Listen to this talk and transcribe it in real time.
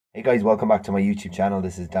Hey guys, welcome back to my YouTube channel.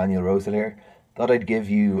 This is Daniel Rosehill here. Thought I'd give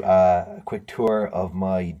you a quick tour of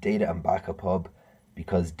my data and backup hub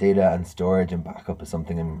because data and storage and backup is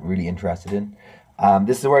something I'm really interested in.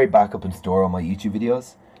 This is where I backup and store all my YouTube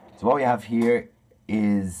videos. So what we have here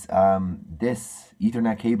is this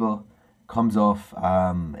Ethernet cable comes off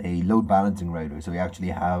a load balancing router. So we actually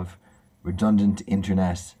have redundant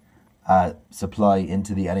internet supply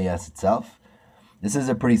into the NAS itself. This is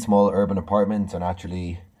a pretty small urban apartment, so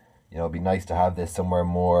naturally, it'd be nice to have this somewhere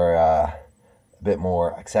more, a bit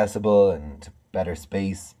more accessible and better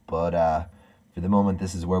space. But for the moment,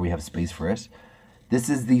 this is where we have space for it. This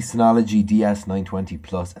is the Synology DS920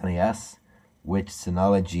 Plus NAS, which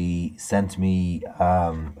Synology sent me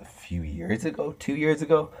a few years ago, 2 years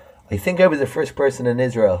ago. I think I was the first person in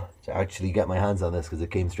Israel to actually get my hands on this because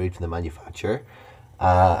it came straight from the manufacturer.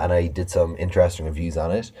 And I did some interesting reviews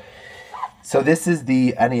on it. So this is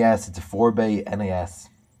the NAS, it's a 4-bay NAS.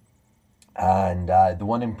 And the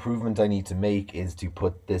one improvement I need to make is to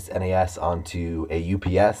put this NAS onto a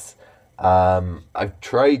UPS. I've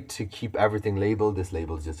tried to keep everything labeled. This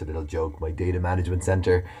label is just a little joke, my data management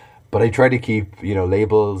center. But I try to keep,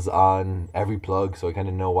 labels on every plug so I kind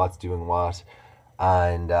of know what's doing what.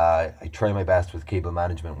 And I try my best with cable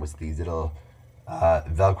management with these little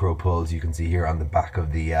Velcro pulls you can see here on the back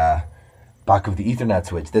of the Ethernet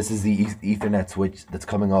switch. This is the Ethernet switch that's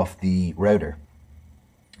coming off the router.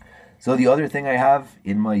 So the other thing I have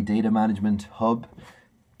in my data management hub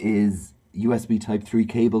is USB Type 3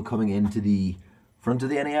 cable coming into the front of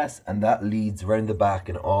the NAS, and that leads around the back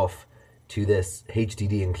and off to this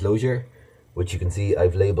HDD enclosure, which you can see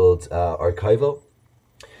I've labeled archival.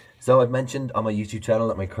 So I've mentioned on my YouTube channel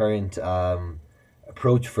that my current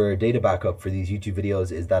approach for data backup for these YouTube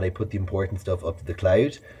videos is that I put the important stuff up to the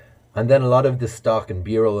cloud. And then a lot of the stock and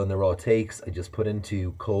B-roll and the raw takes I just put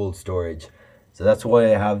into cold storage. So that's why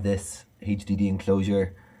I have this HDD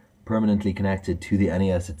enclosure permanently connected to the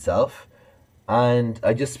NAS itself. And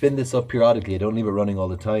I just spin this up periodically. I don't leave it running all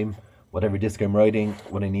the time. Whatever disk I'm writing,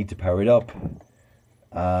 when I need to power it up.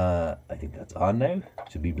 I think that's on now.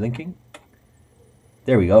 Should be blinking.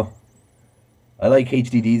 There we go. I like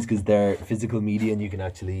HDDs because they're physical media and you can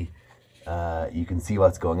actually, you can see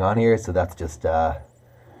what's going on here. So that's just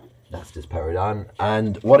powered on.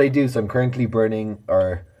 And what I do, so I'm currently burning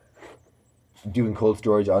or doing cold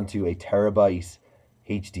storage onto a terabyte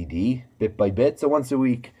HDD bit by bit. So once a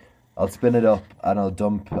week, I'll spin it up and I'll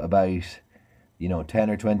dump about, 10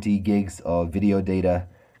 or 20 gigs of video data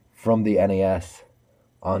from the NAS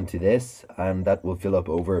onto this. And that will fill up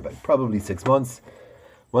over about probably 6 months.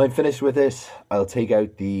 When I'm finished with it, I'll take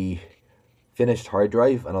out the finished hard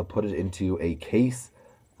drive and I'll put it into a case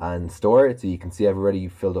and store it. So you can see I've already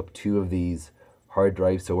filled up 2 of these hard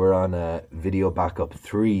drives. So we're on a video backup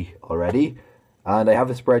 3 already. And I have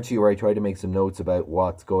a spreadsheet where I try to make some notes about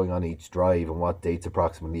what's going on each drive and what dates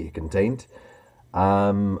approximately it contained.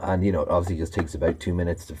 And it obviously just takes about 2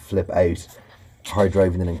 minutes to flip out hard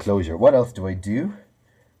drive in an enclosure. What else do I do?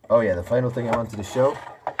 Oh yeah, the final thing I wanted to show,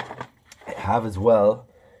 I have as well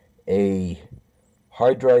a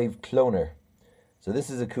hard drive cloner. So this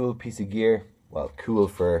is a cool piece of gear. Well, cool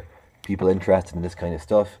for people interested in this kind of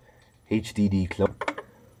stuff. HDD clone.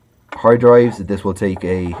 Hard drives, this will take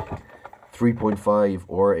a 3.5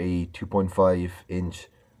 or a 2.5 inch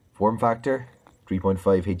form factor. 3.5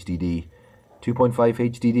 HDD, 2.5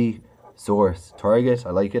 HDD, source, target. I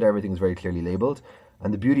like it, everything's very clearly labeled.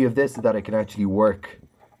 And the beauty of this is that it can actually work.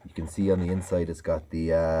 You can see on the inside it's got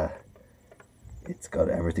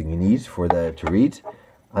everything you need for to read.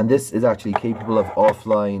 And this is actually capable of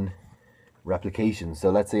offline replication. So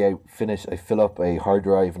let's say I fill up a hard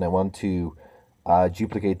drive and I want to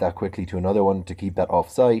duplicate that quickly to another one to keep that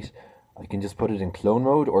offsite. I can just put it in clone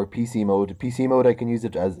mode or PC mode. PC mode, I can use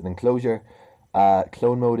it as an enclosure.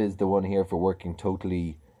 Clone mode is the one here for working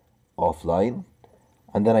totally offline.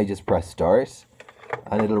 And then I just press start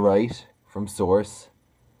and it'll write from source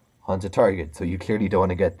onto target. So you clearly don't want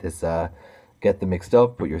to get this get them mixed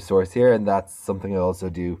up. Put your source here, and that's something I also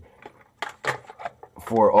do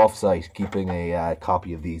for offsite, keeping a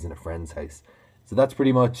copy of these in a friend's house. So that's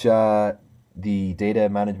pretty much the data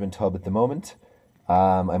management hub at the moment.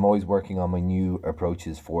 I'm always working on my new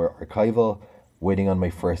approaches for archival, waiting on my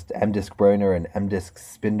first M-disk burner and M-disk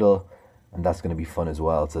spindle, and that's going to be fun as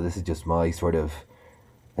well. So this is just my sort of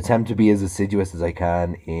attempt to be as assiduous as I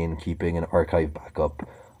can in keeping an archive backup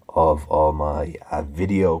of all my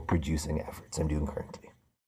video producing efforts I'm doing currently.